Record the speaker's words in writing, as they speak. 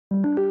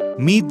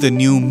Meet the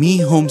new Mi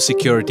Home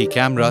Security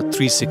Camera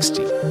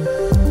 360.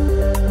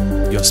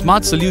 Your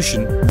smart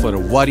solution for a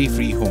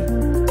worry-free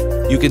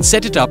home. You can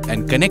set it up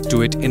and connect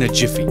to it in a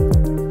jiffy,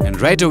 and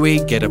right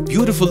away get a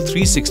beautiful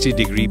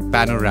 360-degree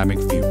panoramic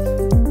view.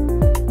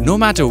 No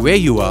matter where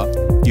you are,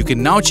 you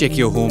can now check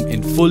your home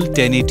in full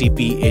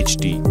 1080p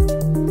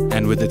HD.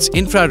 And with its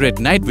infrared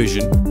night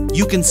vision,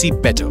 you can see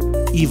better,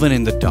 even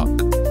in the dark.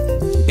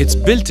 Its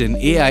built-in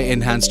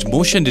AI-enhanced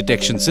motion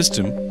detection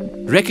system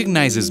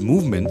recognizes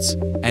movements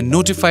and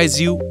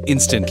notifies you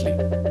instantly.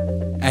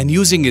 And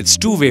using its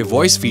two-way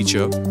voice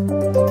feature,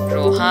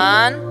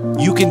 Rohan,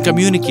 you can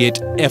communicate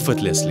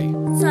effortlessly.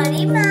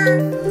 Sorry,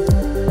 ma'am.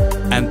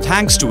 And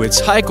thanks to its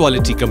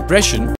high-quality compression,